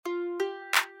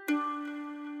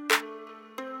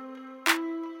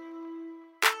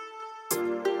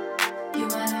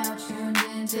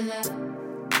into the,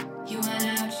 you are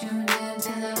now tuned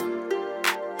into the,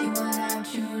 you are now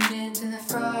tuned into the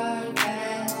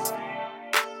broadcast.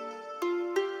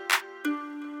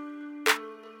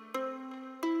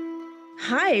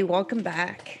 Hi, welcome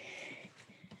back.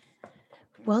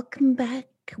 Welcome back.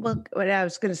 Well, I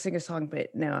was going to sing a song,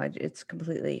 but no, it's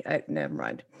completely, never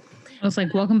mind. I was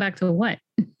like, welcome back to what?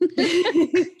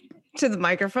 To the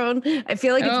microphone. I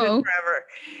feel like it's been forever.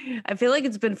 I feel like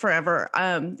it's been forever.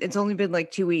 It's only been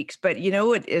like 2 weeks, but you know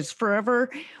what is forever?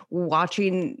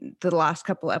 Watching the last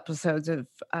couple episodes of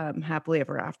Happily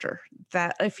Ever After.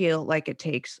 That I feel like it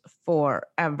takes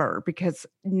forever because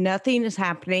nothing is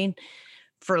happening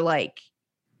for I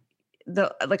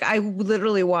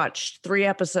literally watched 3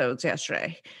 episodes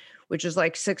yesterday, which is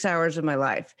like 6 hours of my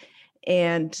life.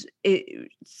 And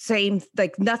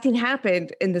nothing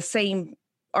happened in the same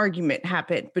argument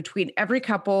happened between every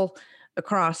couple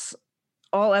across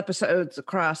all episodes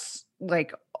across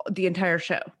like the entire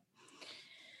show.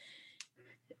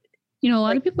 You know, a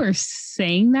lot of people are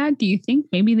saying that. Do you think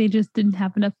maybe they just didn't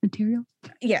have enough material?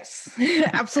 Yes,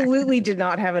 absolutely did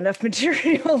not have enough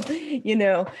material, you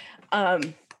know.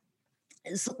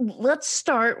 So let's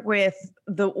start with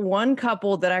the one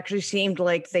couple that actually seemed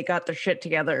like they got their shit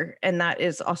together, and that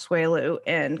is Asuelu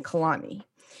and Kalani.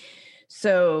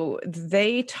 So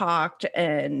they talked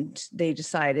and they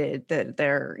decided that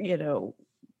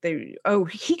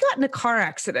he got in a car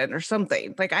accident or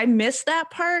something. Like I missed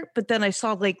that part, but then I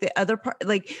saw like the other part,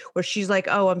 like where she's like,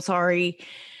 "Oh, I'm sorry."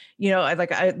 You know,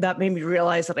 that made me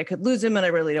realize that I could lose him and I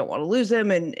really don't want to lose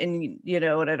him. And you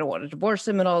know, and I don't want to divorce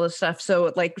him and all this stuff. So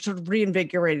it like sort of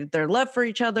reinvigorated their love for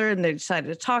each other and they decided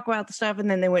to talk about the stuff. And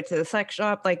then they went to the sex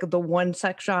shop, like the one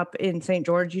sex shop in St.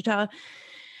 George, Utah.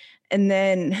 And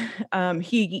then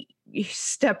he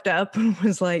stepped up and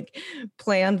was like,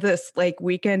 planned this like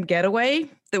weekend getaway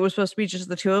that was supposed to be just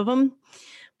the two of them.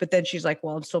 But then she's like,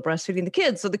 well, I'm still breastfeeding the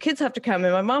kids. So the kids have to come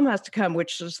and my mom has to come,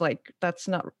 which is like, that's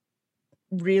not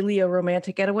really a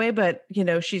romantic getaway, but you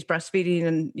know, she's breastfeeding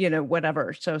and you know,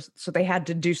 whatever. So they had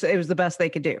to do, so it was the best they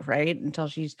could do. Right. Until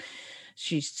she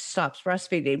stops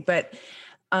breastfeeding. But,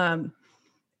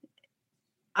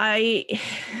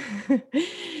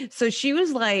 so she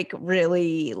was like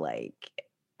really like,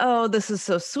 oh, this is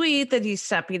so sweet that he's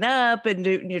stepping up and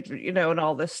you know, and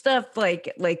all this stuff.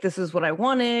 Like this is what I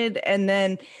wanted. And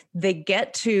then they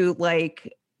get to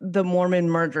like the Mormon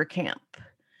murder camp.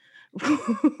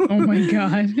 Oh my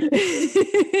God.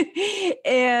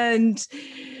 And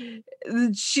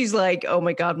she's like, oh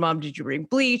my God, Mom, did you bring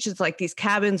bleach? It's like these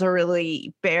cabins are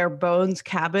really bare bones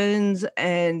cabins.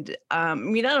 And I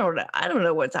mean, I don't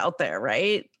know what's out there,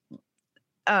 right?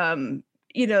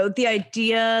 You know, the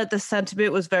idea, the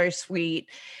sentiment was very sweet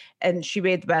and she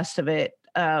made the best of it.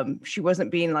 She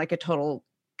wasn't being like a total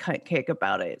cunt cake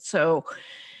about it. So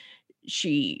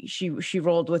she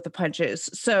rolled with the punches.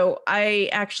 So I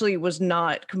actually was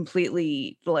not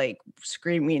completely like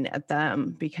screaming at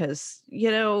them because,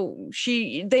 you know,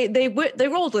 they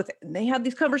rolled with it and they had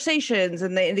these conversations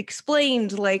and they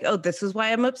explained like, oh, this is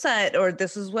why I'm upset or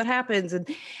this is what happens.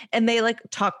 And they like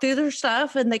talked through their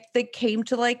stuff and they came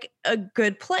to like a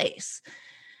good place.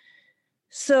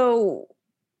 So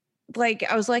like,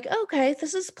 I was like, okay,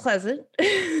 this is pleasant.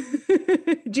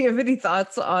 Do you have any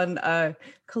thoughts on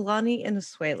Kalani and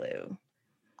Asuelu?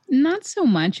 Not so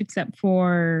much, except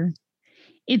for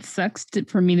it sucks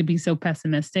for me to be so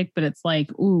pessimistic, but it's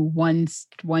like, ooh, one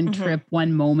trip,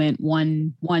 one moment,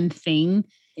 one thing.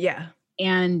 Yeah.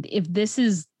 And if this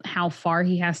is how far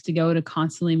he has to go to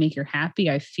constantly make her happy,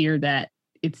 I fear that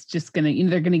it's just going to, you know,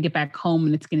 they're going to get back home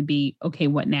and it's going to be, okay,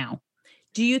 what now?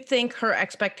 Do you think her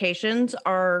expectations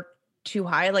are too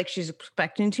high? Like she's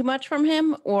expecting too much from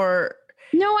him or?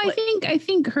 No, I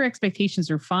think her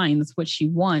expectations are fine. That's what she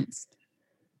wants.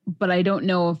 But I don't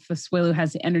know if Asuelu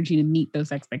has the energy to meet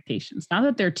those expectations. Not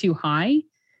that they're too high.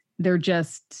 They're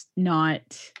just not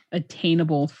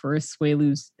attainable for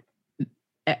Asuelu's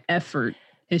effort,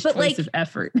 his choice like, of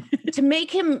effort. For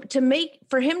him to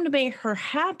make her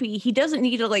happy, he doesn't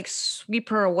need to like sweep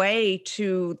her away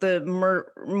to the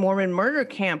Mormon murder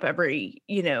camp every,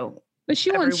 you know. But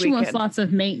she wants lots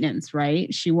of maintenance,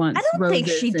 right? She wants. I don't think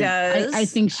she does. I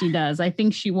think she does. I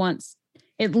think she wants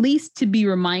at least to be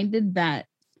reminded that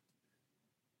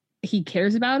he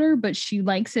cares about her, but she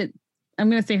likes it. I'm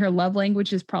going to say her love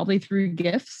language is probably through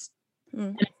gifts.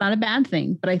 And it's not a bad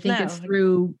thing, but I think it's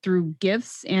through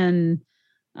gifts and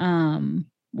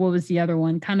what was the other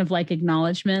one? Kind of like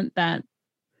acknowledgement that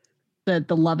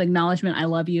the love acknowledgement, I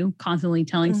love you, constantly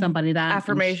telling somebody that.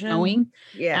 Affirmation.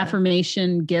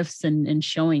 Affirmation, gifts, and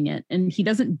showing it. And he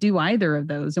doesn't do either of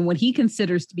those. And what he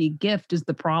considers to be a gift is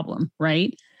the problem,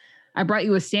 right? I brought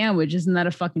you a sandwich. Isn't that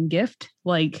a fucking gift?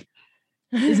 Like,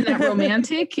 isn't that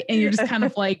romantic? And you're just kind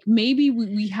of like, maybe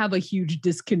we have a huge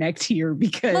disconnect here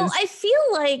because. Well, I feel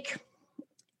like,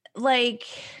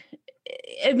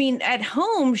 I mean, at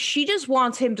home, she just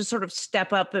wants him to sort of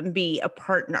step up and be a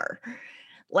partner.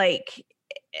 Like,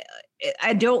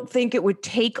 I don't think it would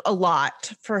take a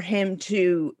lot for him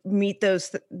to meet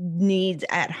those needs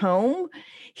at home.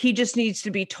 He just needs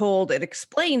to be told and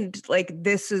explained, like,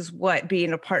 this is what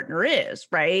being a partner is,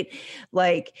 right?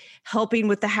 Like helping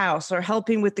with the house or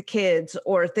helping with the kids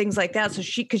or things like that. So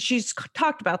because she's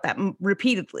talked about that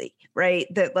repeatedly,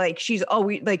 right? That like, she's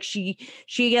always like, she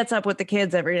gets up with the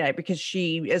kids every night because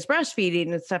she is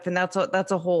breastfeeding and stuff. And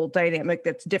that's a whole dynamic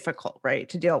that's difficult, right,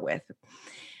 to deal with.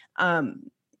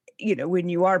 You know, when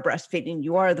you are breastfeeding,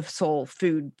 you are the sole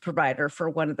food provider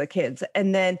for one of the kids.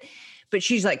 And then, but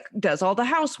she's like, does all the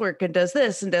housework and does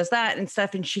this and does that and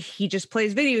stuff. And he just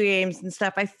plays video games and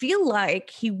stuff. I feel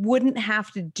like he wouldn't have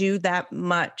to do that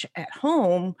much at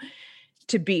home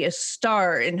to be a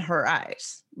star in her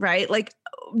eyes, right? Like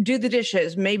do the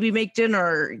dishes, maybe make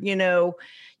dinner, you know.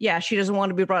 Yeah, she doesn't want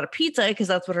to be brought a pizza because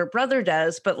that's what her brother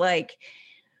does. But like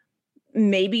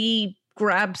maybe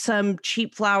grab some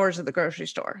cheap flowers at the grocery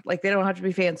store. Like they don't have to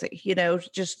be fancy, you know,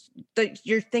 just that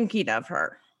you're thinking of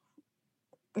her.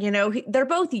 You know, they're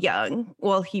both young.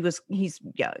 Well, he's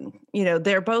young, you know,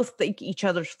 they're both like each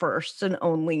other's firsts and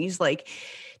onlys. Like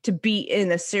to be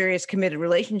in a serious committed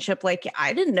relationship. Like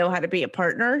I didn't know how to be a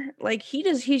partner. Like he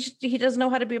doesn't know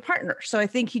how to be a partner. So I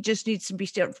think he just needs to be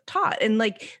still taught. And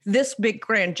like this big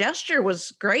grand gesture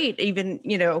was great. Even,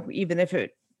 you know, even if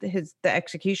the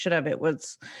execution of it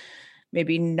was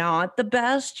maybe not the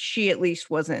best, she at least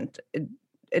wasn't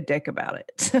a dick about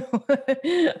it. So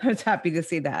I was happy to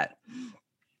see that.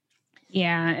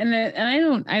 Yeah, and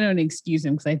I don't excuse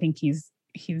him because I think he's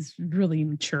really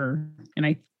mature, and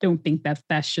I don't think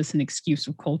that's just an excuse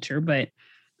of culture. But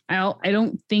I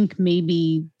don't think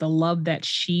maybe the love that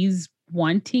she's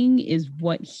wanting is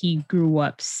what he grew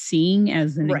up seeing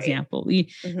as an example.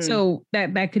 So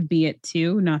that could be it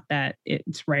too. Not that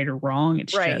it's right or wrong.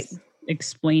 It's just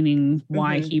explaining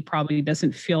why he probably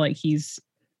doesn't feel like he's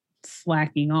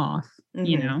slacking off.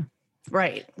 You know,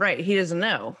 right. He doesn't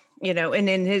know. You know, and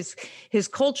in his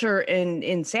culture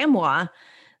in Samoa,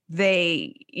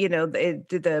 they, you know,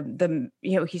 the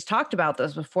you know, he's talked about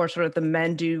this before, sort of the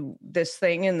men do this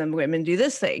thing and the women do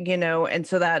this thing, you know, and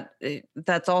so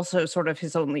that's also sort of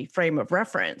his only frame of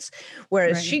reference.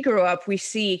 Whereas she grew up, we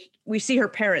see her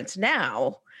parents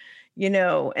now, you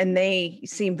know, and they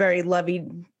seem very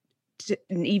loving.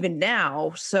 And even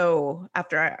now, so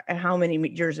after how many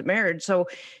years of marriage, so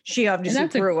she obviously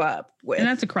grew up with, and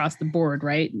that's across the board,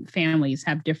 right? Families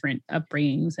have different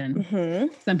upbringings,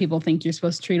 and some people think you're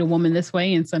supposed to treat a woman this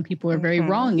way, and some people are very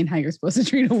wrong in how you're supposed to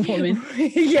treat a woman.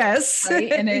 Yes,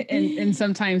 right? And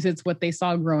sometimes it's what they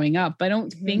saw growing up. But I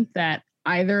don't think that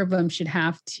either of them should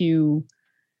have to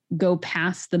go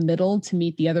past the middle to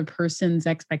meet the other person's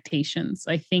expectations.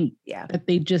 I think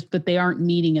that they aren't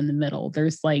meeting in the middle.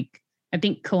 There's like, I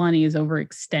think Kalani is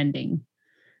overextending.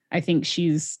 I think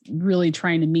she's really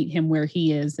trying to meet him where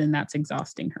he is, and that's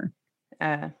exhausting her.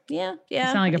 Yeah. I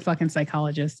sound like a fucking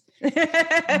psychologist. You're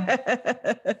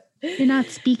not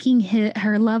speaking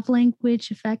her love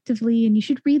language effectively, and you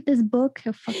should read this book.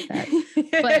 Oh, fuck that.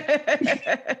 But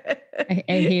I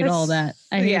hate all that.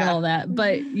 I hate all that.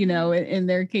 But, you know, in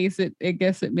their case, I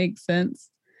guess it makes sense.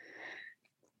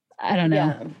 I don't know.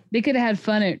 Yeah. They could have had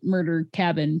fun at Murder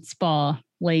Cabin Spa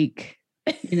Lake.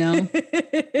 You know,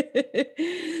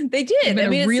 they did. I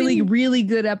mean, a really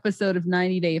good episode of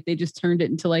 90 Day if they just turned it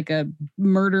into like a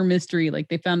murder mystery, like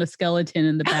they found a skeleton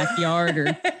in the backyard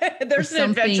or there's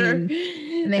an adventure,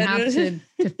 and they have to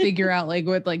figure out like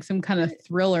what, like some kind of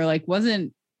thriller. Like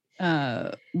wasn't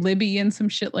Libby in some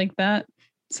shit like that?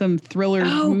 Some thriller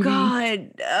movie.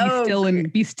 God.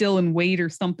 Be still and wait or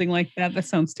something like that. That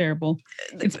sounds terrible.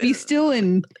 It's Be Still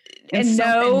and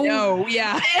no.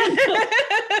 Yeah.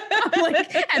 I'm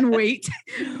like, and wait.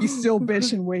 Be still,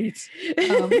 bitch, and wait.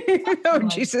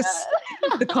 Jesus.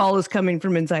 The call is coming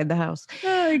from inside the house.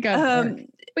 Oh, I got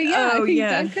but yeah, I think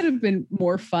that could have been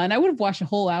more fun. I would have watched a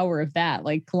whole hour of that,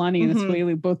 like Kalani and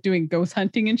Asuelu both doing ghost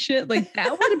hunting and shit. Like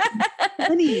that would have been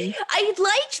funny. I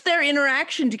liked their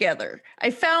interaction together.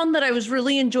 I found that I was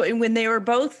really enjoying when they were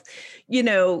both, you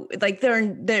know, like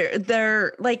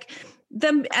they're like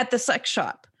them at the sex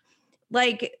shop.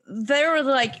 Like they were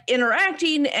like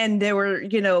interacting and they were,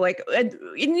 you know, like and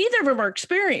neither of them are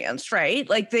experienced, right?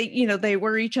 Like they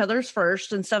were each other's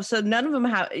first and stuff. So none of them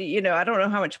have, you know, I don't know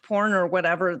how much porn or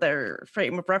whatever their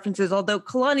frame of reference is. Although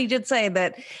Kalani did say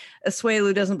that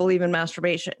Asuelu doesn't believe in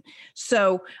masturbation.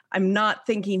 So I'm not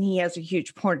thinking he has a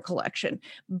huge porn collection.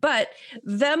 But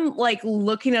them like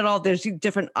looking at all those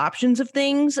different options of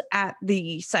things at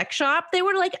the sex shop, they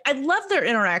were like, I love their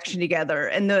interaction together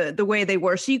and the way they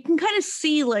were. So you can kind of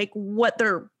see like what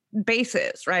their base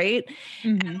is, right?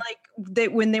 Mhm. And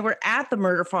like when they were at the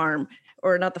murder farm,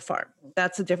 or not the farm,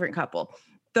 that's a different couple,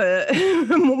 the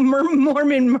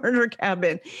Mormon murder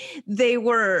cabin, they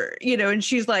were, and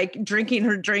she's like drinking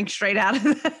her drink straight out of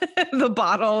the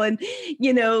bottle. And,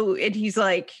 and he's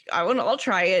like, I'll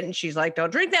try it. And she's like,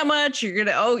 don't drink that much. You're going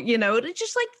to, it's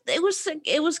just like,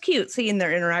 it was cute seeing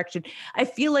their interaction. I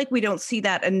feel like we don't see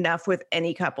that enough with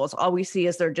any couples. All we see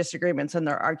is their disagreements and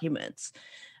their arguments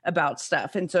about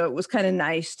stuff. And so it was kind of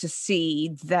nice to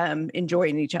see them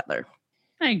enjoying each other.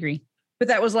 I agree. But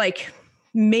that was like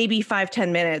maybe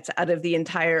 5-10 minutes out of the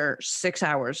entire 6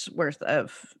 hours worth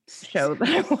of show that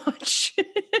I watch.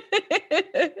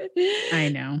 I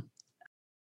know.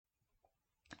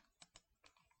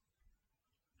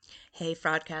 Hey,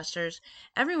 Fraudcasters.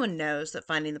 Everyone knows that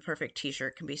finding the perfect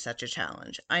t-shirt can be such a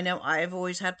challenge. I know I've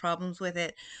always had problems with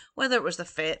it, whether it was the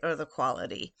fit or the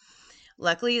quality.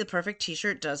 Luckily, the perfect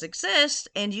t-shirt does exist,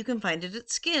 and you can find it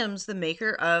at Skims, the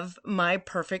maker of my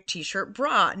perfect t-shirt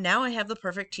bra. Now I have the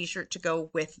perfect t-shirt to go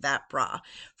with that bra.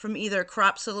 From either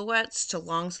crop silhouettes to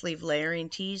long sleeve layering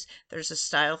tees, there's a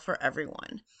style for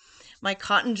everyone. My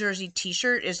cotton jersey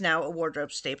t-shirt is now a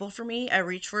wardrobe staple for me. I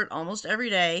reach for it almost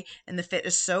every day, and the fit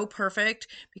is so perfect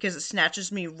because it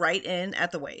snatches me right in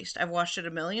at the waist. I've washed it a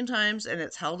million times, and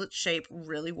it's held its shape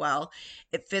really well.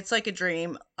 It fits like a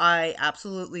dream. I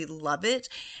absolutely love it.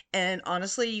 And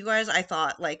honestly, you guys, I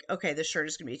thought like, okay, this shirt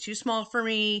is going to be too small for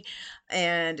me,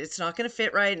 and it's not going to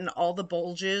fit right, and all the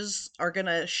bulges are going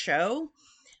to show.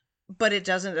 But it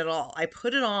doesn't at all. I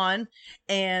put it on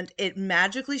and it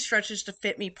magically stretches to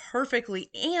fit me perfectly,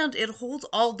 and it holds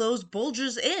all those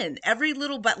bulges in. Every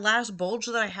little last bulge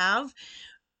that I have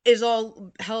is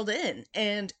all held in,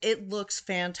 and it looks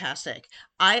fantastic.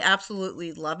 I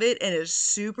absolutely love it, and it is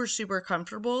super, super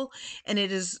comfortable, and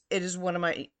it is one of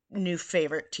my new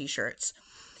favorite t-shirts.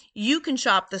 You can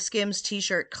shop the Skims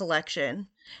t-shirt collection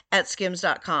at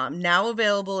skims.com, now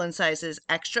available in sizes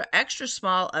extra, extra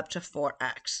small up to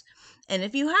 4X. And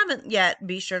if you haven't yet,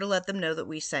 be sure to let them know that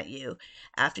we sent you.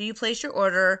 After you place your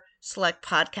order, select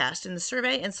podcast in the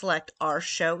survey and select our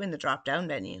show in the drop-down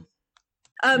menu.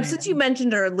 Since you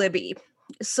mentioned her, Libby.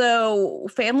 So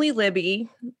Family Libby,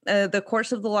 the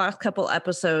course of the last couple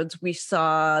episodes, we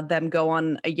saw them go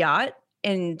on a yacht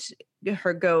and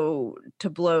her go to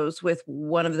blows with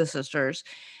one of the sisters.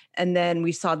 And then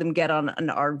we saw them get on an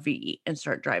RV and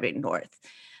start driving north.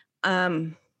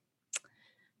 And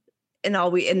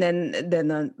then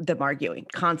them arguing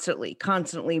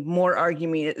constantly more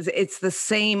argument. It's the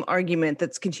same argument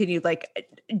that's continued. Like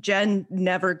Jen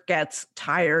never gets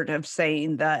tired of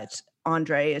saying that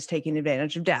Andre is taking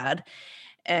advantage of Dad,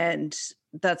 and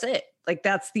that's it. Like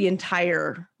that's the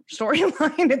entire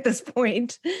storyline at this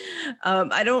point.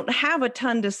 I don't have a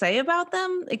ton to say about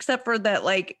them except for that,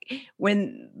 like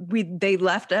when they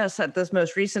left us at this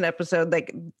most recent episode,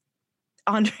 like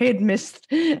Andre had missed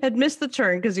the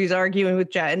turn because he's arguing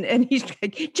with Jen, and he's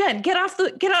like, Jen, get off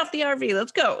the RV,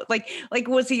 let's go. Like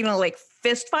was he gonna like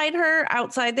fist fight her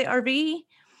outside the RV?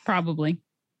 Probably.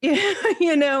 Yeah,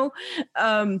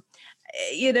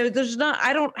 there's not.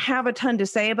 I don't have a ton to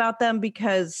say about them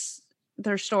because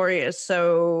their story is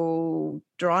so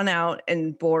drawn out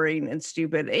and boring and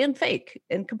stupid and fake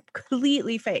and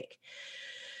completely fake.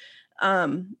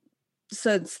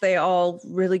 Since they all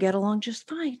really get along just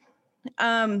fine.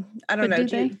 I don't know.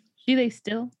 Do they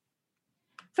still?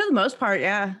 For the most part,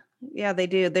 yeah, they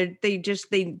do. They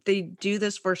do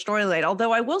this for storyline.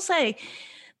 Although I will say,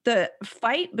 the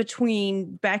fight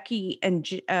between Becky and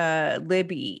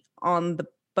Libby on the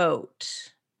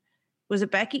boat, was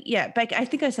it Becky? Yeah, Becky. I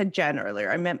think I said Jen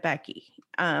earlier. I meant Becky.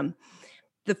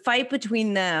 The fight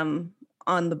between them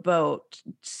on the boat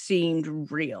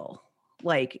seemed real.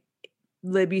 Like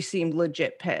Libby seemed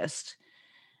legit pissed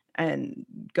and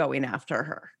going after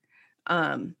her.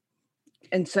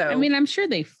 And so I mean, I'm sure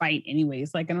they fight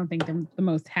anyways. Like I don't think they're the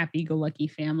most happy-go-lucky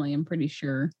family, I'm pretty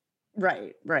sure.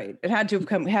 Right. It had to have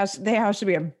come there has to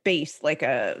be a base, like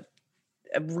a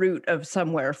root of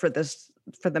somewhere for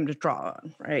them to draw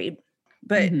on, right?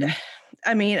 But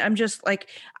I mean, I'm just like,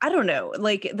 I don't know,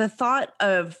 like the thought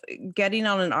of getting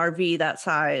on an RV that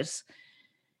size,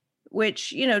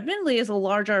 which, admittedly is a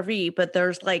large RV, but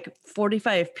there's like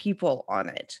 45 people on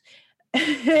it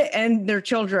and their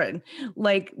children.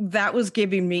 Like that was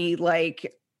giving me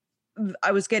like,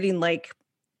 I was getting like,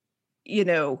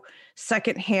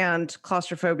 secondhand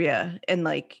claustrophobia and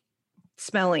like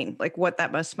smelling like what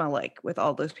that must smell like with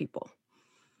all those people.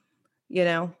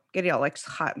 Getting all like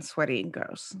hot and sweaty and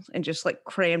gross and just like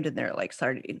crammed in there like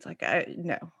sardines. Like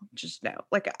no.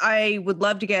 Like I would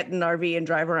love to get an RV and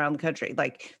drive around the country.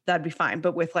 Like that'd be fine,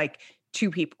 but with like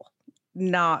 2 people,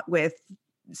 not with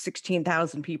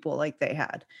 16,000 people like they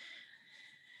had.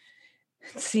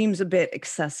 It seems a bit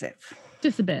excessive.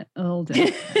 Just a bit, a little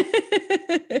bit.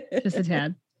 Just a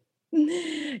tad.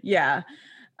 Yeah.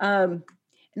 And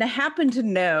I happen to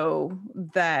know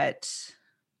that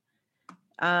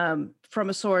from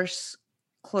a source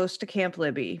close to Camp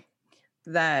Libby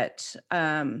that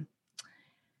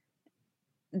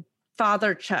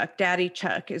Father Chuck, Daddy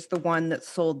Chuck, is the one that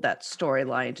sold that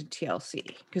storyline to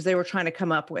TLC because they were trying to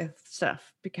come up with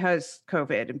stuff because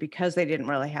COVID and because they didn't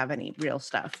really have any real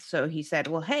stuff. So he said,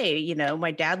 well, hey, my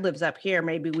dad lives up here.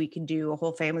 Maybe we can do a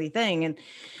whole family thing. And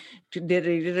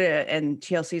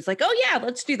TLC's like, oh yeah,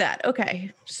 let's do that.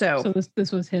 Okay. So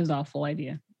this was his awful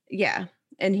idea. Yeah.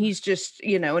 And he's just,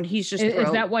 is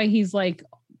that why he's like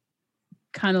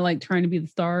kind of like trying to be the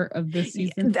star of this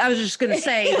season? I was just going to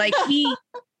say, like,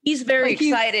 he's very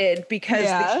excited because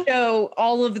the show,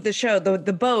 all of the show,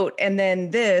 the boat, and then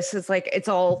this is like, it's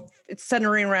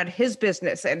centering around his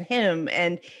business and him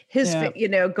and his,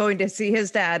 going to see his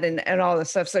dad and all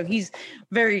this stuff. So he's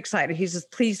very excited. He's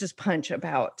just pleased as punch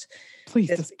about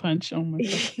this punch. Oh my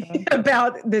God.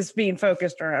 about this being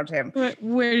focused around him.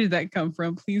 Where did that come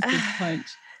from? Please this punch.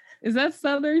 Is that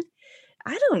Southern?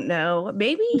 I don't know.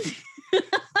 Maybe.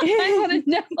 I want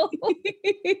to know.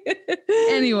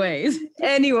 Anyways.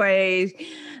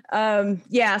 So I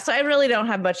really don't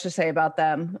have much to say about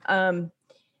them.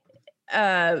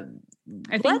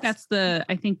 I think that's the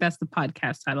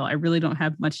podcast title. I really don't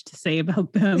have much to say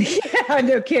about them. Yeah,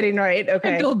 no kidding, right?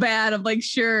 Okay. I feel bad. I'm like,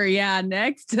 sure, yeah,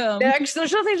 next. Next,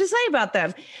 there's nothing to say about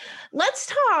them.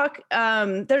 Let's talk.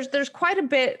 There's quite a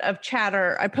bit of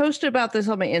chatter. I posted about this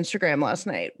on my Instagram last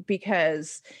night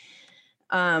because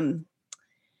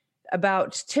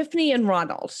about Tiffany and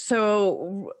Ronald.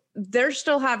 So they're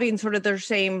still having sort of their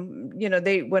same,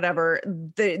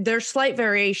 their slight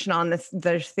variation on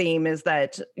their theme is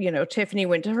that, Tiffany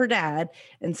went to her dad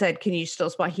and said, can you still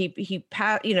spot?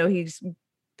 He's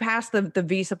past the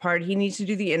visa part. He needs to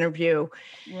do the interview.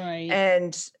 Right.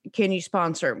 And can you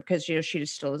sponsor him? Because, she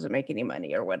just doesn't make any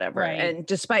money or whatever. Right. And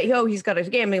despite, he's got a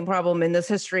gambling problem in this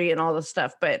history and all this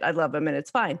stuff, but I love him and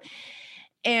it's fine.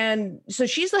 And so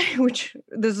she's like, which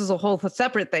this is a whole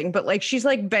separate thing, but like, she's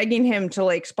like begging him to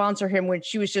like sponsor him when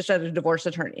she was just at a divorce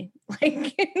attorney,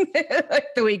 like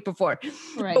the week before,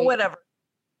 right. But whatever.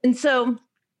 And so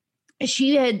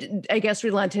she had, I guess,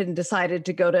 relented and decided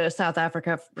to go to South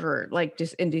Africa for like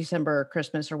just in December,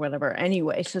 Christmas or whatever.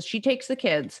 Anyway, so she takes the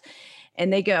kids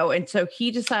and they go. And so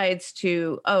he decides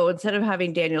to, instead of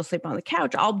having Daniel sleep on the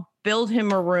couch, I'll build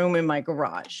him a room in my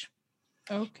garage.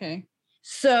 Okay.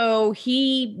 So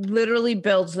he literally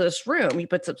builds this room. He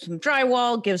puts up some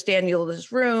drywall, gives Daniel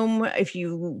this room. If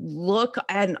you look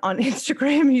on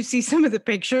Instagram, you see some of the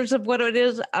pictures of what it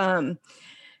is. I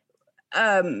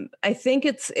think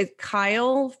it's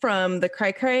Kyle from the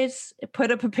Cray Crays put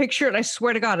up a picture, and I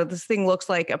swear to God, this thing looks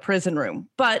like a prison room,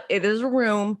 but it is a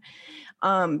room.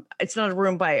 It's not a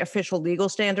room by official legal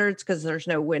standards because there's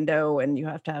no window, and you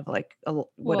have to have like a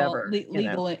whatever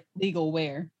legal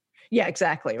where. Yeah,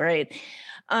 exactly. Right.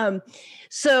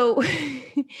 So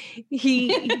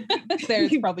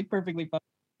there's probably perfectly fine.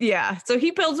 Yeah. So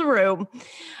he builds a room,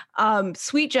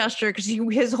 sweet gesture, because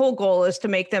his whole goal is to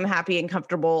make them happy and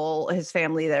comfortable, his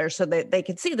family there, so that they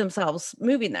can see themselves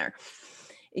moving there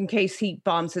in case he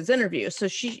bombs his interview. So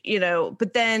she,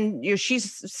 but then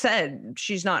she's said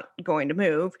she's not going to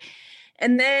move.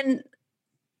 And then,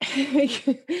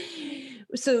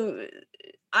 so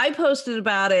I posted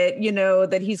about it,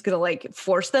 that he's going to like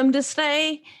force them to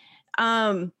stay.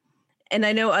 And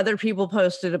I know other people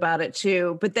posted about it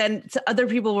too, but then other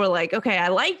people were like, okay, I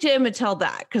liked him until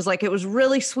that. Cause like, it was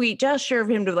really sweet gesture of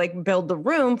him to like build the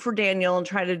room for Daniel and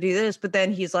try to do this. But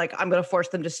then he's like, I'm going to force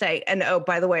them to stay. And oh,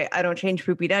 by the way, I don't change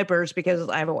poopy diapers because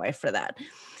I have a wife for that.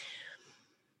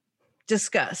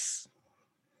 Discuss.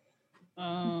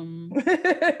 I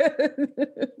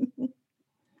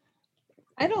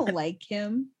don't like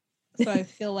him, so I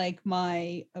feel like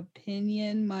my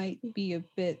opinion might be a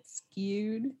bit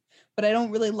skewed, but I don't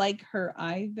really like her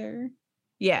either.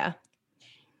 Yeah.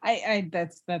 I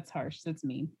that's harsh. That's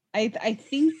mean. I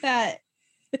think that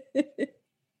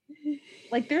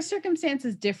like their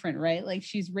circumstances different, right? Like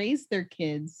she's raised their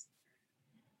kids.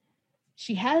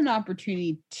 She had an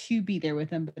opportunity to be there with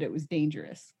them, but it was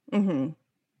dangerous. Mm-hmm.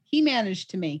 He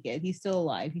managed to make it. He's still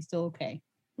alive. He's still okay.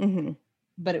 Mm-hmm.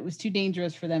 But it was too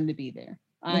dangerous for them to be there.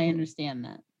 I Mhm. understand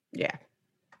that. Yeah.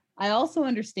 I also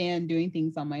understand doing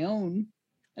things on my own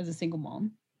as a single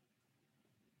mom.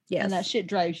 Yes. And that shit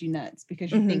drives you nuts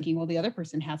because you're Mhm. thinking, well, the other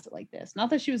person has it like this. Not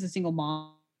that she was a single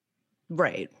mom,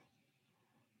 Right.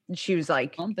 She was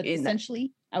like but in that.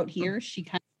 essentially out here, she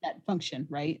kind of that function,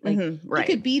 right? Like Mhm, you right.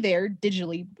 could be there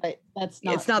digitally, but that's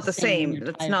not It's not the when same. you're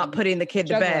It's tired not and putting the kid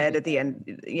to juggle bed at the everything.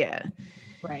 end. Yeah.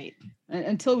 Right.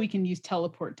 Until we can use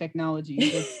teleport technology,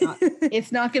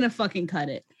 it's not gonna fucking cut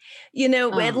it. You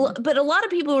know, Um, but a lot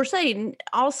of people were saying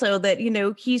also that, you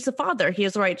know, he's a father. He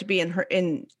has the right to be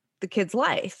in the kid's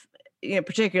life, you know,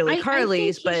 particularly I think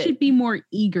Carly's, he but should be more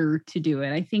eager to do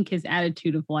it. I think his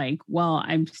attitude of like, well,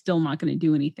 I'm still not going to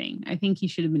do anything. I think he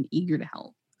should have been eager to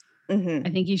help. Mhm, I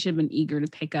think he should have been eager to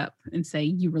pick up and say,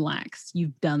 you relax,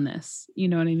 you've done this. You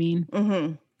know what I mean?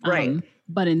 mhm, right.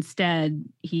 But instead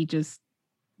he just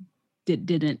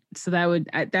didn't. So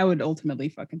that would ultimately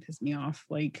fucking piss me off.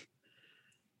 Like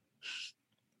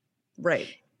Right.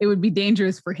 it would be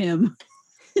dangerous for him.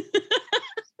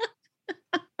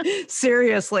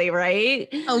 Seriously, right?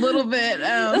 A little bit.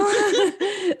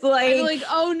 Like, I'd be like,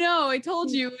 oh no, I told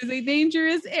you it was a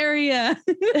dangerous area.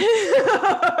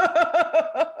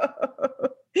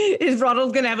 is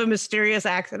Ronald gonna have a mysterious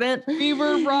accident? We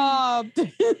were robbed.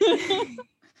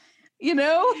 You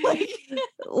know,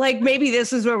 Like maybe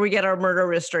this is where we get our murder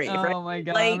mystery, right? oh my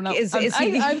god! Like, is he?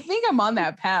 I think I'm on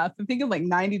that path. I'm thinking like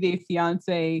 90 Day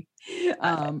Fiance,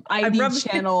 ID rubbing-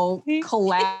 channel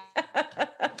collab.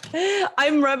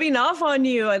 I'm rubbing off on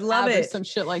you. I love Or it. some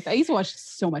shit like that. I used to watch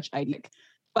so much ID,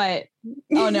 but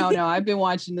oh no, I've been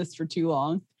watching this for too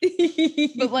long.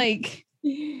 But like,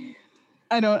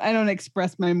 I don't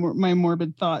express my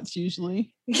morbid thoughts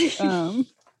usually.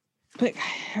 But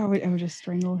I would just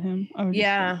strangle him. I would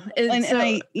yeah, and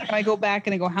I go back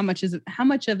and I go, how much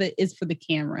of it is for the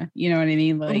camera? You know what I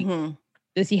mean? Like, mhm.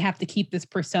 does he have to keep this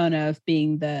persona of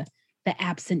being the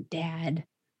absent dad?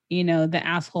 You know, the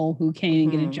asshole who can't even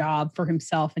get a Mhm. job for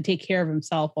himself and take care of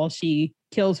himself while she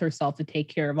kills herself to take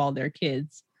care of all their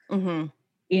kids. Mhm.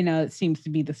 You know, it seems to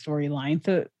be the storyline.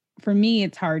 So for me,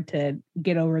 it's hard to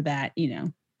get over that. You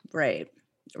know, Right.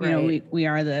 you know, we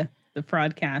are the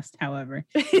broadcast, however.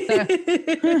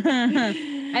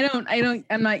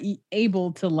 I'm not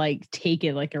able to like take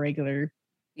it like a regular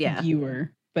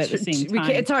viewer, but at the same time,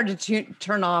 it's hard to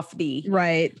turn off the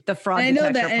fraud and I know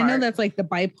detector I know that's like the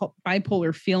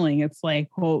bipolar feeling. It's like,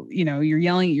 well, you know, you're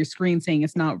yelling at your screen saying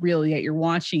it's not real, yet you're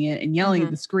watching it and yelling at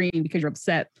the screen because you're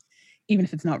upset, even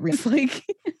if it's not real. It's like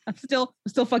I'm still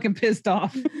fucking pissed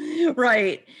off.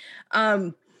 Right.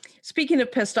 Speaking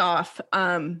of pissed off,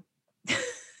 can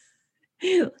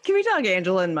we talk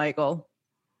Angela and Michael?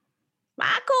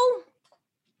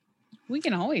 We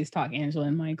can always talk Angela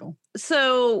and Michael.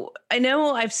 So I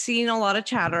know I've seen a lot of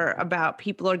chatter about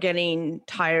people are getting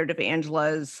tired of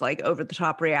Angela's like over the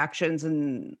top reactions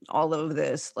and all of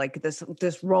this, like this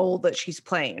role that she's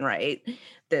playing, right?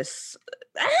 This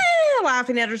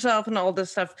laughing at herself and all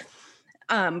this stuff,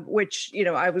 which, you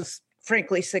know, I was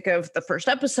frankly sick of the first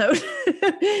episode.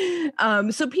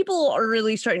 So people are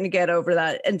really starting to get over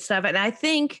that and stuff. And I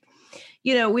think,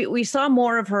 you know, we saw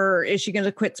more of her. Is she going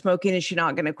to quit smoking? Is she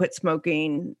not going to quit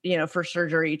smoking, you know, for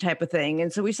surgery type of thing?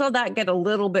 And so we saw that get a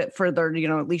little bit further, you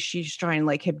know, at least she's trying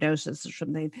like hypnosis or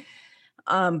something.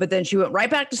 But then she went right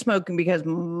back to smoking because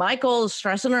Michael is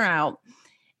stressing her out.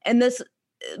 And this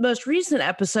most recent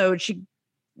episode, she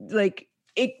went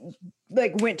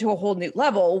to a whole new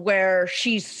level where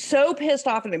she's so pissed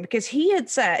off at him because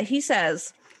he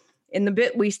says in the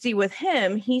bit we see with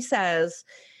him, he says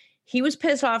he was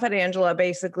pissed off at Angela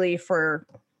basically for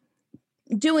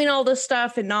doing all this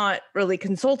stuff and not really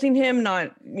consulting him,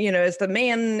 not, you know, as the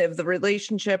man of the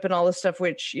relationship and all this stuff,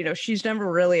 which, you know, she's never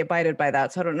really abided by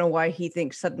that. So I don't know why he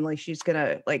thinks suddenly she's going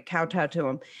to like kowtow to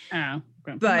him. Oh,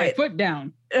 put my foot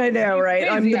down. I know, right?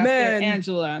 I'm the man.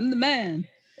 Angela, I'm the man.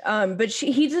 But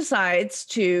he decides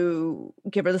to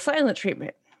give her the silent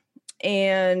treatment.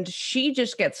 And she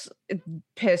just gets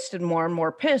pissed and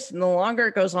more pissed. And the longer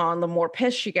it goes on, the more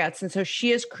pissed she gets. And so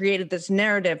she has created this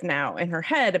narrative now in her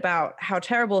head about how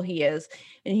terrible he is.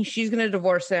 And she's going to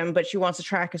divorce him, but she wants to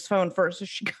track his phone first. So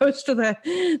she goes to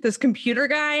this computer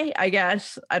guy, I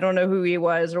guess. I don't know who he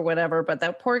was or whatever, but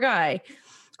that poor guy,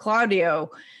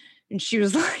 Claudio. And she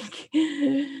was like,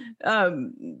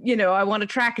 you know, I want to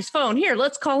track his phone. Here,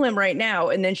 let's call him right now.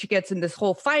 And then she gets in this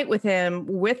whole fight with him,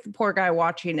 with the poor guy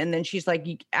watching. And then she's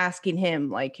like asking him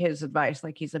like his advice,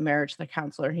 like he's a marriage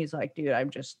counselor. And he's like, dude, I'm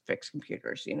just fix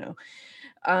computers, you know.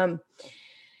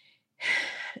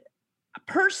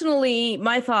 personally,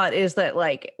 my thought is that,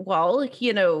 like, well,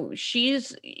 you know,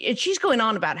 she's going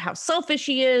on about how selfish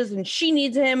she is and she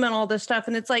needs him and all this stuff.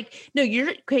 And it's like, no,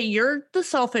 you're the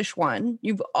selfish one.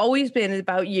 You've always been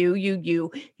about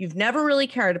you've never really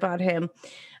cared about him,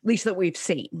 at least that we've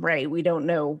seen, right? We don't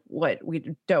know what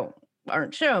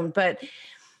aren't shown, but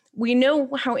we know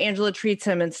how Angela treats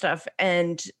him and stuff.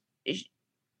 And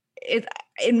it,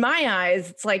 in my eyes,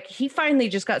 it's like he finally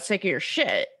just got sick of your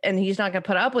shit and he's not going to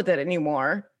put up with it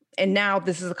anymore. And now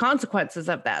this is the consequences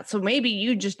of that. So maybe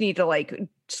you just need to like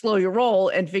slow your roll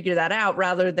and figure that out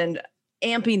rather than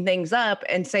amping things up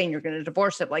and saying you're going to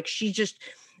divorce him. Like she's just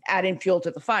adding fuel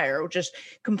to the fire, just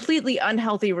completely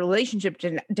unhealthy relationship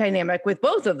dynamic with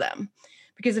both of them.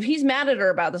 Because if he's mad at her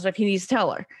about this stuff, he needs to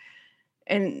tell her.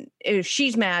 And if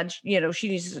she's mad, you know, she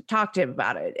needs to talk to him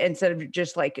about it instead of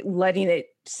just like letting it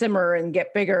simmer and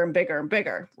get bigger and bigger and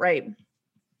bigger. Right.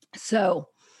 So,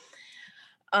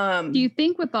 do you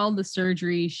think with all the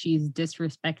surgery, she's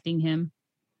disrespecting him?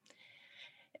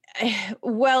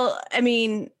 Well, I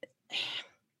mean,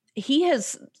 he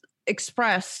has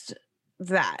expressed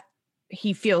that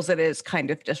he feels it is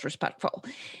kind of disrespectful.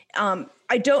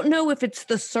 I don't know if it's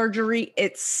the surgery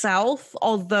itself,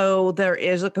 although there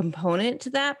is a component to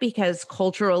that because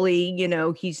culturally, you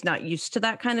know, he's not used to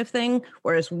that kind of thing,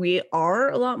 whereas we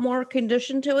are a lot more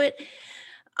conditioned to it.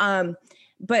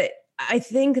 But I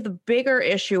think the bigger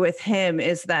issue with him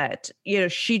is that, you know,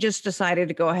 she just decided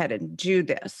to go ahead and do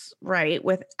this, right,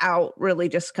 without really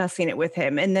discussing it with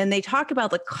him. And then they talk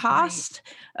about the cost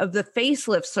of the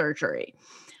facelift surgery.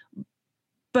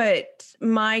 But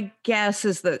my guess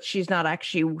is that she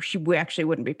actually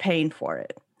wouldn't be paying for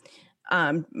it.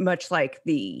 Much like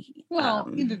the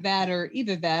either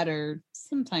that or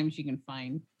sometimes you can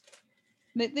find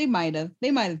they might have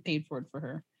paid for it for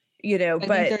her. You know, I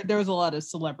but think there was a lot of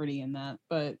celebrity in that,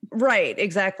 but right,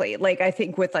 exactly. Like I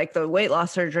think with like the weight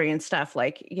loss surgery and stuff,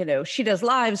 like, you know, she does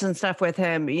lives and stuff with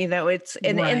him, you know, it's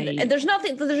and there's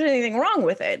anything wrong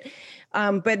with it.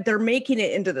 But they're making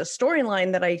it into the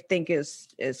storyline that I think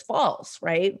is false,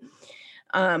 right?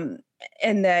 And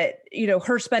that, you know,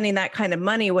 her spending that kind of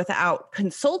money without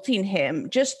consulting him,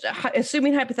 just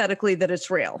assuming hypothetically that it's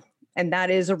real, and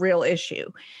that is a real issue.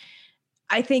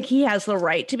 I think he has the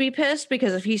right to be pissed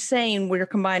because if he's saying we're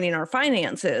combining our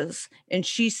finances and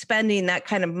she's spending that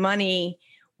kind of money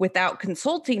without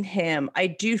consulting him, I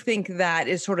do think that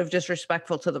is sort of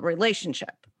disrespectful to the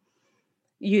relationship.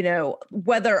 You know,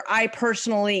 whether I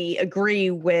personally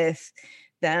agree with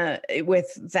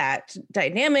that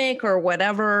dynamic or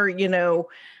whatever, you know,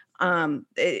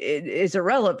 it is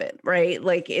irrelevant, right?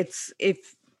 Like it's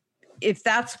if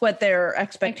that's what their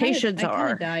expectations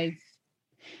are.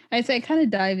 I kind of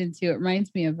dive into it.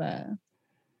 Reminds me of I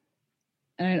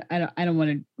don't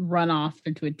want to run off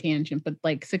into a tangent, but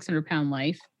like 600 Pound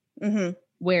Life,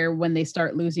 where when they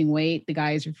start losing weight, the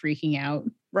guys are freaking out.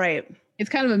 Right. It's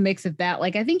kind of a mix of that.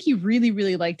 Like, I think he really,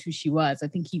 really liked who she was. I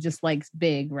think he just likes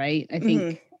big, right? I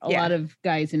think a lot of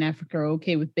guys in Africa are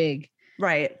okay with big.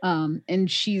 Right.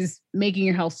 And she's making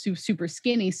her health super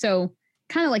skinny. So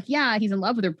kind of like, yeah, he's in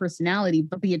love with her personality,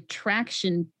 but the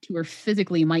attraction to her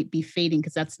physically might be fading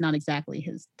because that's not exactly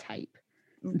his type.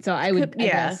 And so I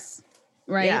guess,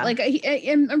 right? Yeah. Like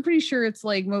I'm pretty sure it's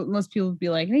like most people would be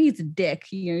like, hey, he's a dick.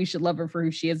 You know, you should love her for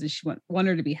who she is. And she want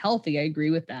her to be healthy. I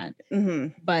agree with that.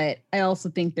 But I also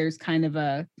think there's kind of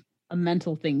a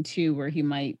mental thing too, where he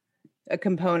might a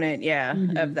component,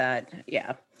 of that.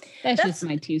 Yeah, that's just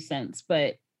my 2 cents.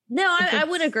 But no, I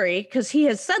would agree because he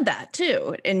has said that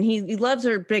too. And he loves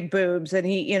her big boobs and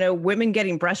he, you know, women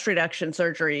getting breast reduction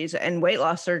surgeries and weight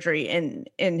loss surgery in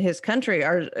his country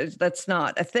that's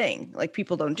not a thing. Like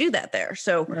people don't do that there.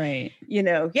 So, right. You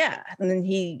know, yeah. And then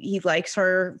he likes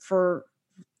her for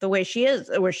the way she is,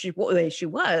 the way she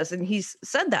was. And he's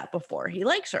said that before. He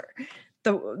likes her,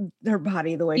 her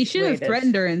body, the way he should have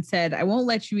threatened her and said, I won't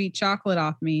let you eat chocolate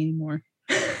off me anymore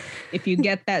if you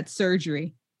get that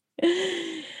surgery.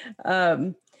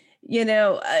 You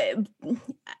know,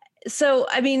 so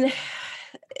I mean,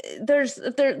 their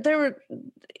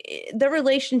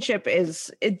relationship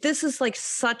is this is like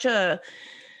such a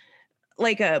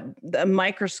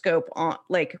microscope on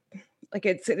like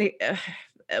it's a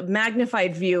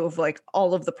magnified view of like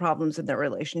all of the problems in their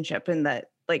relationship, and that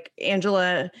like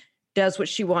Angela does what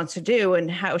she wants to do and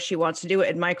how she wants to do it,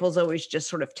 and Michael's always just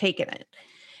sort of taken it,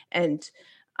 and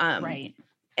right.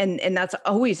 And that's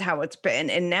always how it's been.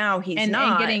 And now he's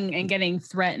not. And getting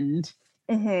threatened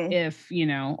if, you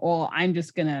know, well, I'm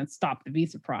just going to stop the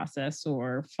visa process,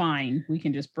 or fine, we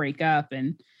can just break up.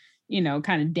 And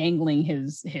kind of dangling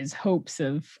his hopes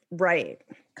of Right.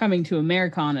 coming to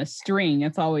America on a string.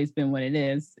 It's always been what it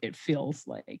is. It feels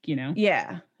like,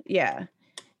 Yeah. Yeah.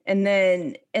 And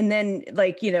then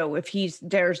like, if he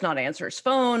dares not answer his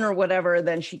phone or whatever,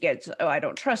 then she gets, oh, I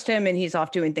don't trust him. And he's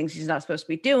off doing things he's not supposed to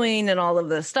be doing and all of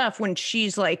this stuff when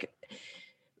she's like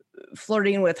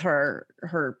flirting with her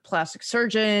plastic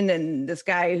surgeon and this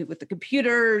guy with the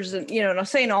computers and, and I'm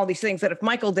saying all these things that if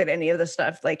Michael did any of this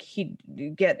stuff, like he'd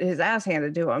get his ass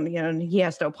handed to him, and he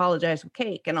has to apologize with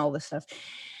cake and all this stuff.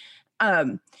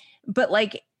 But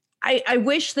like, I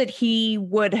wish that he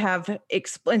would have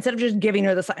instead of just giving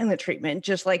her the silent treatment,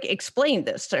 just like explain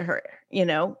this to her,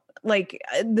 like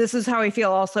this is how I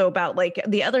feel also about like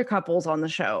the other couples on the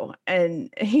show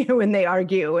and, when they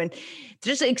argue and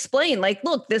just explain like,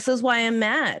 look, this is why I'm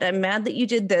mad. I'm mad that you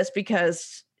did this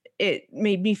because it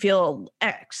made me feel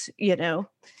X,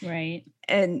 Right.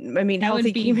 And I mean, that would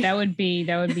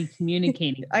be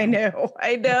communicating. I know.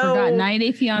 I forgot 90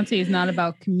 Day Fiance is not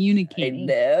about communicating.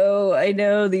 I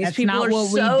know. These people are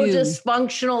so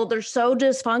dysfunctional. They're so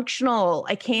dysfunctional.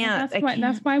 I can't.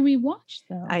 That's why we watch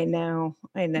though. I know.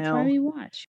 That's why we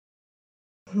watch.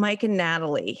 Mike and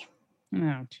Natalie.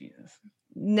 Oh, Jesus.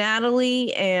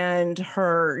 Natalie and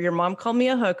your mom called me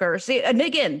a hooker. See, and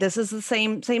again, this is the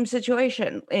same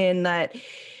situation in that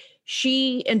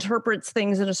she interprets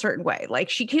things in a certain way. Like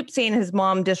she keeps saying his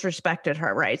mom disrespected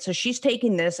her, right? So she's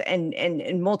taking this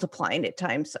and multiplying it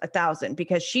times 1,000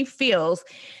 because she feels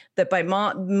that by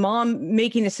mom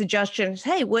making a suggestion,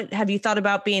 hey, what have you thought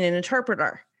about being an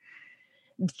interpreter?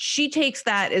 She takes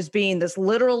that as being this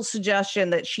literal suggestion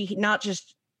that she not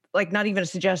even a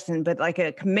suggestion, but like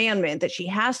a commandment that she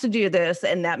has to do this.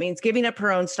 And that means giving up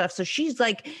her own stuff. So she's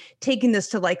like taking this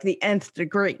to like the nth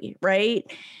degree, right?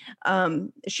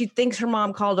 She thinks her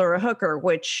mom called her a hooker,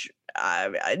 which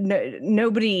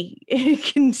nobody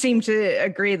can seem to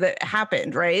agree that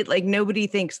happened, right? Like nobody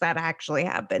thinks that actually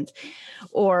happened.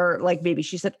 Or like maybe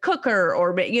she said cooker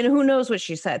or, who knows what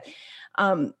she said.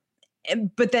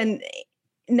 But then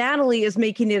Natalie is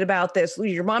making it about this.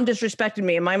 Your mom disrespected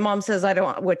me, and my mom says I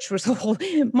don't. Which was the whole.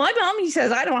 My mommy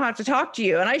says I don't have to talk to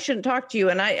you, and I shouldn't talk to you.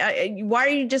 And I why are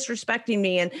you disrespecting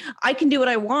me? And I can do what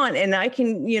I want, and I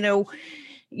can,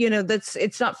 that's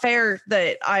it's not fair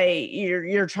that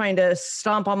you're trying to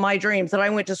stomp on my dreams that I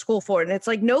went to school for. And it's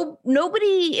like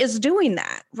nobody is doing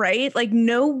that, right? Like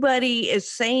nobody is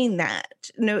saying that.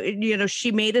 No,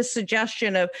 she made a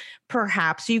suggestion of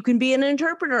perhaps you can be an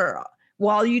interpreter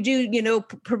while you do,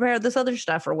 prepare this other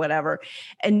stuff or whatever.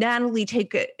 And Natalie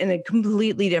take it in a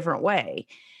completely different way.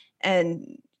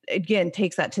 And again,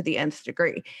 takes that to the nth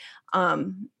degree.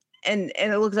 And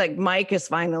it looks like Mike is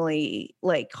finally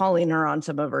like calling her on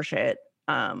some of her shit.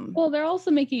 Well, they're also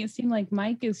making it seem like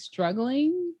Mike is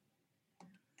struggling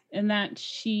and that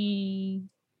she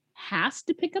has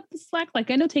to pick up the slack.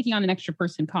 Like I know taking on an extra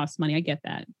person costs money. I get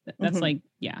that. That's like,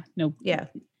 yeah, no. Yeah.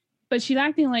 But she's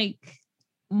acting like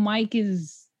Mike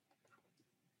is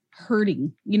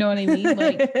hurting. You know what I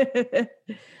mean?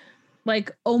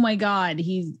 Like, oh my God,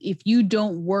 if you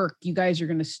don't work, you guys are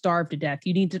going to starve to death.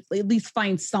 You need to at least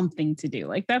find something to do.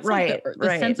 Like that's right, like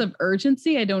the sense of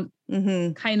urgency. I don't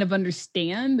kind of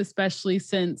understand, especially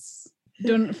since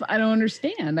I don't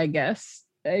understand, I guess,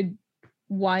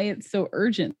 why it's so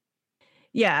urgent.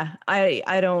 Yeah,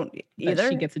 I don't either.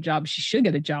 She gets a job. She should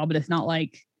get a job, but it's not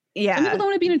like, yeah. Some people don't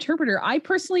want to be an interpreter. I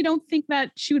personally don't think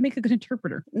that she would make a good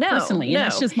interpreter. No, personally. And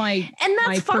that's just my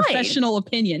professional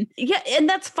opinion. Yeah. And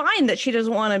that's fine that she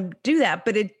doesn't want to do that.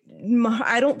 But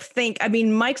I don't think,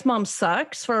 Mike's mom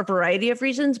sucks for a variety of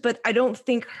reasons, but I don't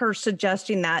think her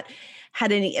suggesting that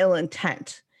had any ill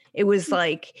intent. It was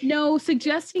like, no,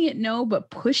 suggesting it. No, but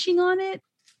pushing on it.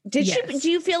 Did she?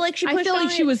 Do you feel like she pushed I feel like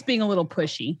she was being a little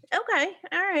pushy. Okay.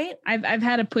 All right. I've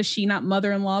had a pushy, not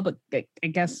mother-in-law, but I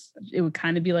guess it would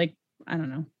kind of be like, I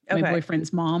don't know. My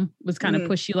boyfriend's mom was kind of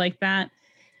pushy like that.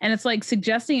 And it's like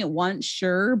suggesting it once,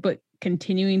 sure, but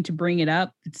continuing to bring it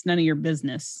up, it's none of your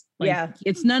business. Like, yeah.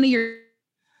 It's none of your...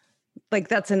 Like,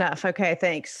 that's enough. Okay,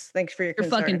 thanks. Thanks for your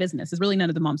concern. fucking business. It's really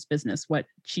none of the mom's business what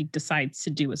she decides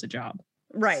to do as a job.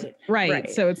 Right.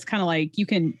 So it's kind of like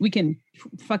we can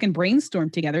fucking brainstorm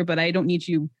together, but I don't need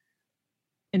you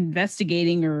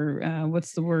investigating or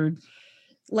what's the word?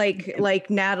 Like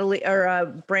Natalie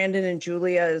or Brandon and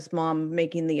Julia's mom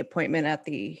making the appointment at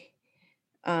the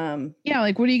yeah,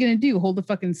 like what are you gonna do? Hold the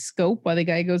fucking scope while the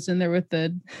guy goes in there with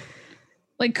the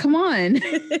like, come on.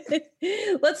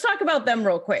 Let's talk about them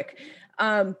real quick.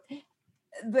 The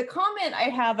comment I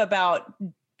have about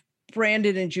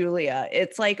Brandon and Julia,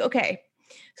 it's like, okay,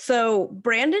 so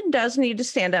Brandon does need to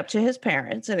stand up to his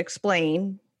parents and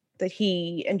explain that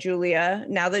he and Julia,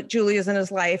 now that Julia's in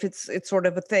his life, it's sort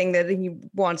of a thing that he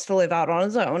wants to live out on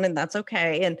his own, and that's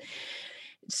okay, and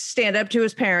stand up to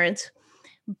his parents.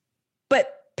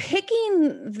 But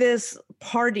picking this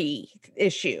party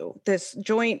issue, this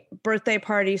joint birthday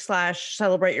party /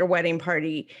 celebrate your wedding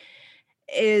party,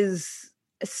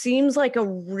 seems like a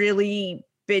really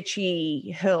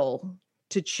bitchy hill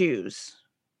to choose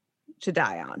to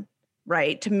die on,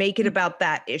 right? To make it about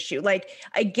that issue. Like,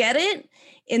 I get it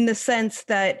in the sense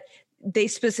that they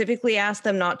specifically asked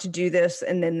them not to do this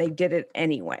and then they did it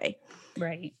anyway.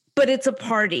 Right. But it's a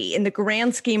party. In the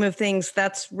grand scheme of things,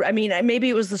 maybe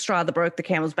it was the straw that broke the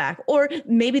camel's back, or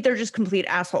maybe they're just complete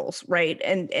assholes, right?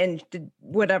 And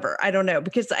whatever, I don't know.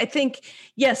 Because I think,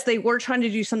 yes, they were trying to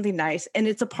do something nice, and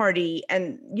it's a party,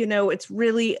 and, it's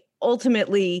really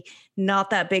ultimately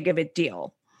not that big of a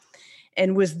deal.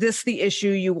 And was this the issue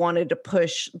you wanted to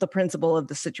push the principal of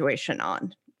the situation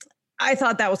on? I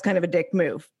thought that was kind of a dick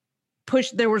move.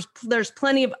 There's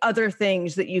plenty of other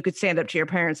things that you could stand up to your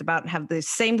parents about and have the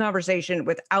same conversation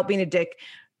without being a dick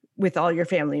with all your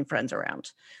family and friends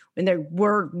around. And they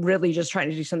were really just trying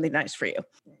to do something nice for you.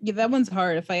 Yeah, that one's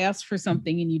hard. If I ask for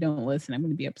something and you don't listen, I'm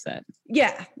going to be upset.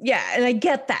 Yeah. And I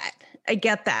get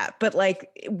that. But like,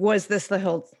 was this the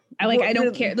whole? I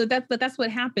don't care. But that's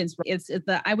what happens.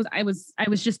 I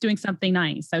was just doing something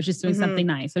nice. I was just doing something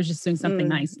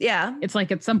nice. Yeah. It's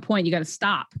like at some point you got to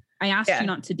stop. I asked you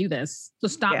not to do this, so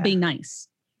stop being nice.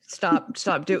 Stop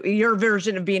doing your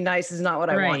version of being nice is not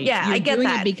what I want. Yeah, I get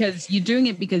that. You're doing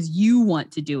it because you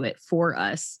want to do it for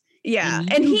us. Yeah.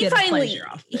 And he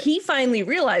finally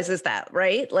realizes that,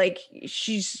 right? Like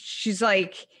she's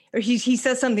like, or he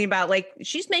says something about like,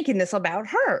 she's making this about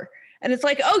her. And it's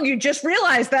like, oh, you just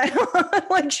realized that.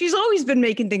 Like, she's always been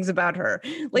making things about her,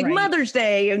 like Mother's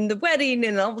Day and the wedding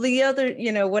and all the other,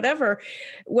 whatever,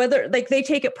 whether like they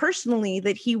take it personally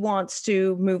that he wants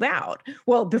to move out.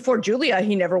 Well, before Julia,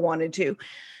 he never wanted to.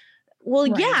 Well,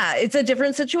 yeah, it's a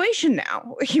different situation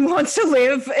now. He wants to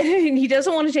live and he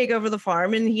doesn't want to take over the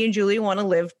farm, and he and Julia want to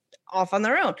live off on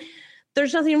their own.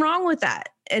 There's nothing wrong with that.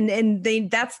 And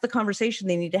that's the conversation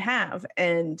they need to have.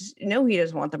 And no, he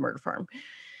doesn't want the murder farm.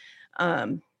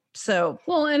 And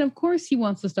of course he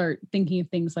wants to start thinking of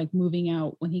things like moving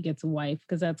out when he gets a wife,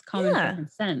 because that's common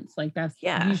sense. Like that's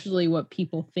usually what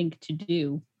people think to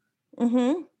do.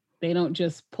 Mm-hmm. They don't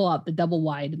just pull out the double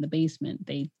wide in the basement.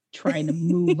 They try to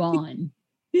move on.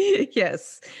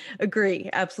 Yes, agree.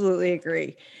 Absolutely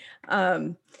agree.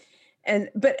 But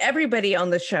everybody on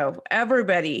the show,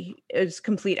 everybody is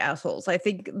complete assholes. I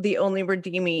think the only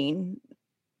redeeming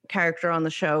character on the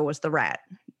show was the rat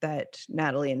that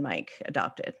Natalie and Mike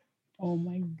adopted. Oh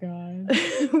my God.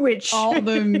 Which all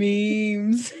the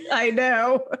memes. I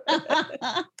know.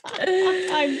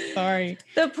 I'm sorry.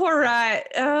 The poor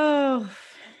rat. Oh.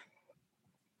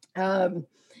 But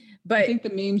I think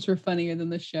the memes were funnier than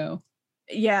the show.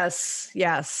 Yes,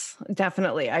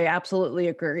 definitely. I absolutely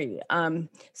agree.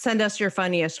 Send us your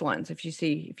funniest ones if you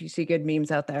see good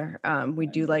memes out there. We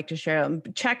do like to share them.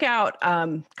 Check out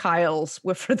Kyle's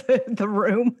for the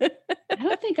room. I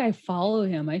don't think I follow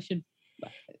him. I should.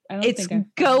 It's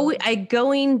going.kyle.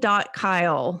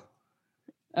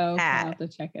 Oh, okay, I'll have to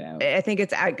check it out. I think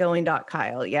it's at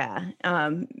going.kyle. Yeah.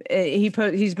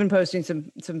 He's been posting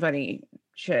some funny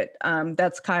shit.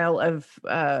 That's Kyle of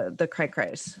the Cray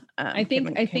Crays. I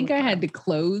think I had to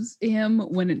close him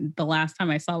when the last time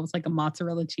I saw it was like a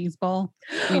mozzarella cheese ball.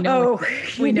 We know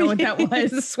what that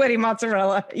was. The sweaty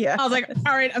mozzarella. Yeah. I was like,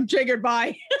 all right, I'm triggered.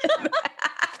 Bye.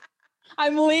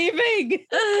 I'm leaving.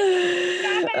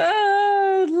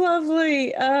 Oh,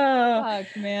 lovely. Oh,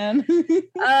 fuck, man.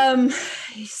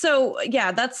 So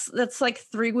yeah, that's like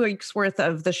 3 weeks worth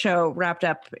of the show wrapped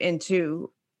up into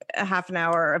a half an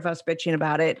hour of us bitching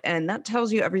about it, and that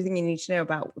tells you everything you need to know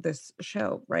about this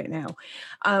show right now.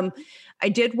 I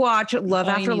did watch Love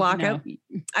After Lockup.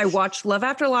 I watched Love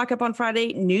After Lockup on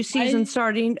Friday. New season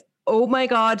starting. Oh my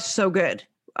God, so good.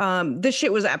 This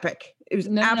shit was epic. It was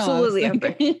absolutely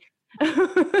epic.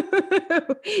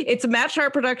 It's a Matt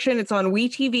Sharp production. It's on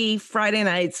WeTV Friday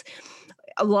nights.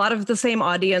 A lot of the same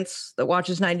audience that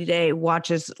watches 90 Day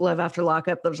watches Love After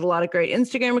Lockup. There's a lot of great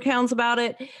Instagram accounts about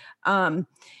it.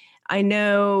 I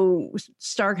know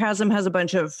Starcasm has a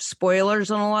bunch of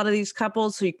spoilers on a lot of these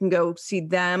couples, so you can go see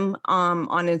them on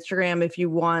Instagram if you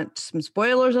want some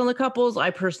spoilers on the couples.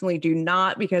 I personally do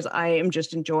not, because I am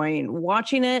just enjoying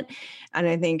watching it, and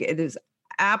I think it is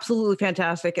absolutely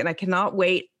fantastic, and I cannot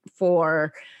wait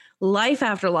for Life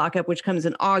After Lockup, which comes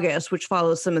in August, which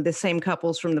follows some of the same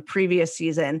couples from the previous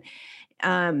season.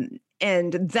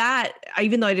 And that,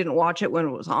 even though I didn't watch it when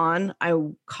it was on, I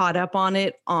caught up on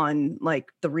it on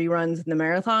like the reruns and the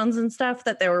marathons and stuff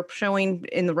that they were showing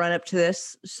in the run up to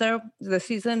this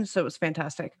season. So it was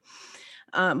fantastic.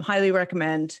 Highly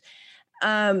recommend.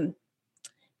 The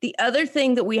other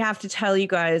thing that we have to tell you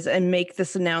guys and make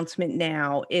this announcement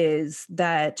now is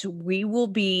that we will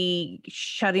be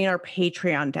shutting our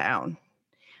Patreon down.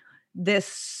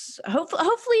 This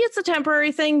hopefully it's a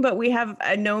temporary thing, but we have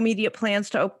no immediate plans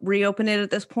to reopen it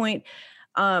at this point.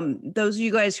 Those of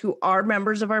you guys who are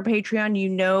members of our Patreon, you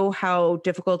know how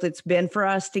difficult it's been for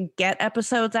us to get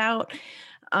episodes out.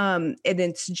 And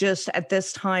it's just at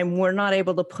this time, we're not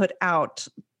able to put out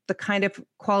the kind of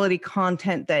quality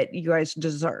content that you guys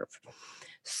deserve.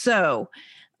 So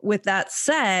with that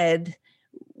said,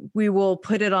 we will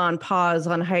put it on pause,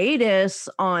 on hiatus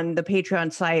on the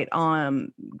Patreon site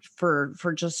for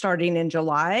just starting in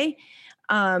July.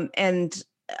 And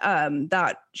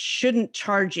that shouldn't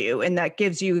charge you. And that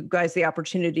gives you guys the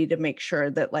opportunity to make sure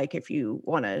that, like, if you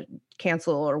want to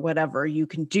cancel or whatever, you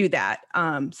can do that.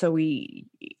 So we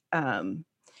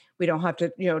don't have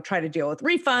to, try to deal with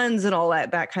refunds and all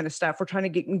that kind of stuff. We're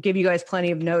trying to give you guys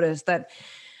plenty of notice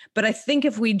but I think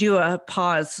if we do a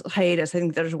pause hiatus, I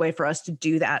think there's a way for us to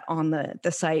do that on the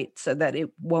site so that it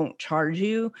won't charge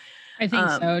you. I think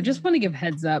so. Just want to give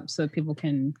heads up so people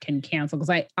can cancel.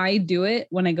 Because I do it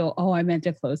when I go, oh, I meant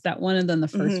to close that one. And then the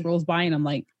first rolls by and I'm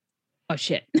like, oh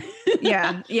shit.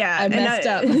 Yeah. I messed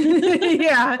up.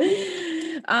 Yeah.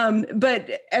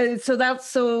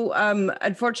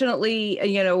 Unfortunately,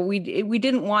 we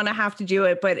didn't want to have to do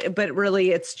it, but really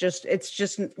it's just,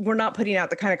 we're not putting out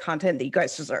the kind of content that you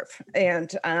guys deserve.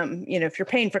 And, if you're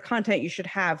paying for content, you should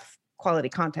have quality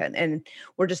content, and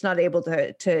we're just not able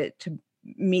to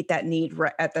meet that need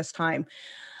right at this time.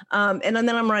 And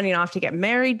then I'm running off to get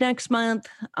married next month,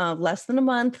 less than a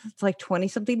month. It's like 20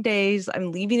 something days.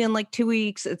 I'm leaving in like 2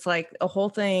 weeks. It's like a whole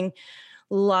thing,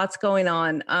 lots going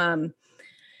on.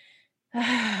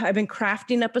 I've been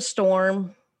crafting up a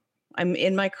storm. I'm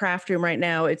in my craft room right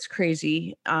now. It's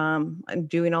crazy. I'm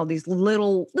doing all these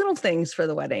little things for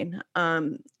the wedding.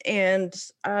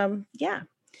 Yeah,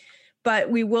 but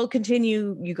we will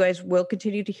continue. You guys will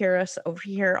continue to hear us over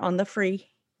here on the free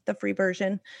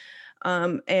version.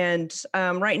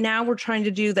 Right now we're trying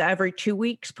to do the every 2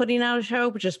 weeks putting out a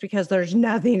show, just because there's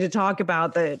nothing to talk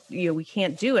about that, we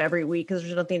can't do every week because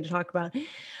there's nothing to talk about.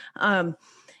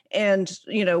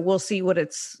 We'll see what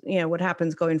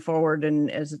happens going forward,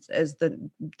 and as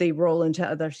they roll into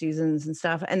other seasons and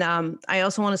stuff. And I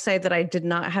also want to say that I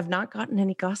have not gotten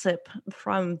any gossip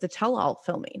from the Tell-All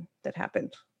filming that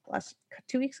happened last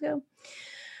 2 weeks ago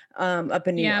up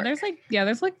in New York.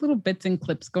 There's like little bits and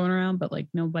clips going around, but like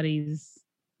nobody's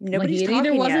it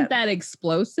either wasn't that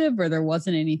explosive or there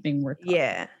wasn't anything worth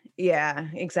talking. Yeah,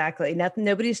 exactly.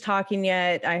 Nobody's talking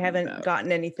yet. I haven't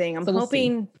gotten anything. I'm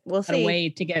hoping we'll see. A way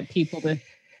to get people to.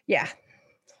 Yeah.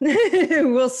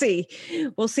 We'll see.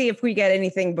 We'll see if we get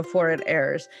anything before it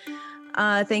airs.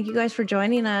 Thank you guys for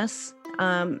joining us.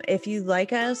 If you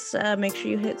like us, make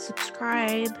sure you hit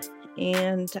subscribe.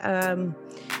 And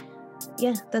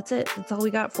that's it. That's all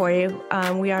we got for you.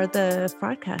 We are the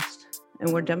Fraudcast,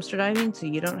 and we're dumpster diving, so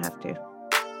you don't have to.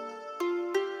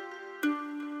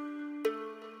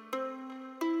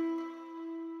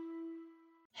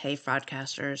 Hey,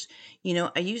 Fraudcasters.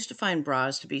 I used to find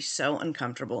bras to be so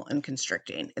uncomfortable and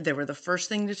constricting. They were the first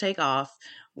thing to take off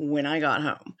when I got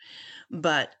home.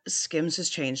 But Skims has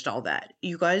changed all that.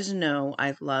 You guys know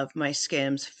I love my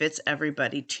Skims Fits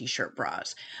Everybody t-shirt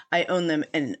bras. I own them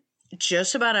in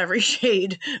just about every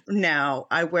shade now.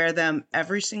 I wear them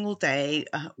every single day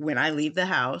when I leave the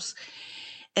house.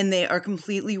 And they are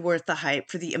completely worth the hype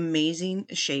for the amazing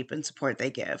shape and support they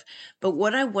give. But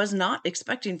what I was not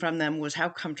expecting from them was how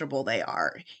comfortable they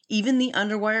are. Even the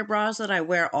underwire bras that I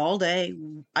wear all day,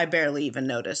 I barely even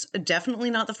notice.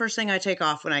 Definitely not the first thing I take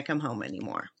off when I come home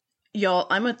anymore. Y'all,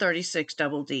 I'm a 36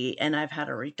 double D, and I've had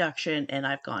a reduction, and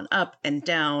I've gone up and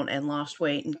down and lost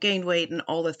weight and gained weight and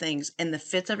all the things. And the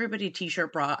Fits Everybody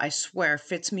t-shirt bra, I swear,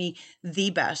 fits me the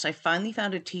best. I finally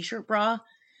found a t-shirt bra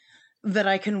that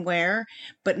I can wear,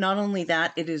 but not only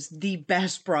that, it is the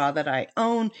best bra that I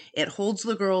own. It holds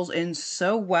the girls in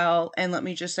so well, and let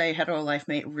me just say, Hetero Life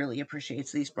Mate really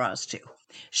appreciates these bras too.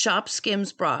 Shop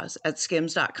Skims bras at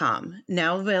skims.com,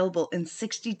 now available in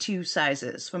 62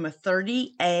 sizes, from a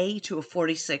 30A to a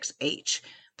 46H.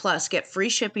 Plus, get free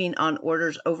shipping on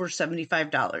orders over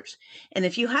 $75. And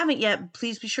if you haven't yet,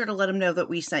 please be sure to let them know that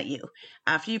we sent you.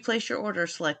 After you place your order,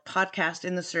 select podcast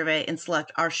in the survey and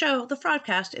select our show, The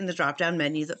Fraudcast, in the drop-down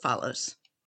menu that follows.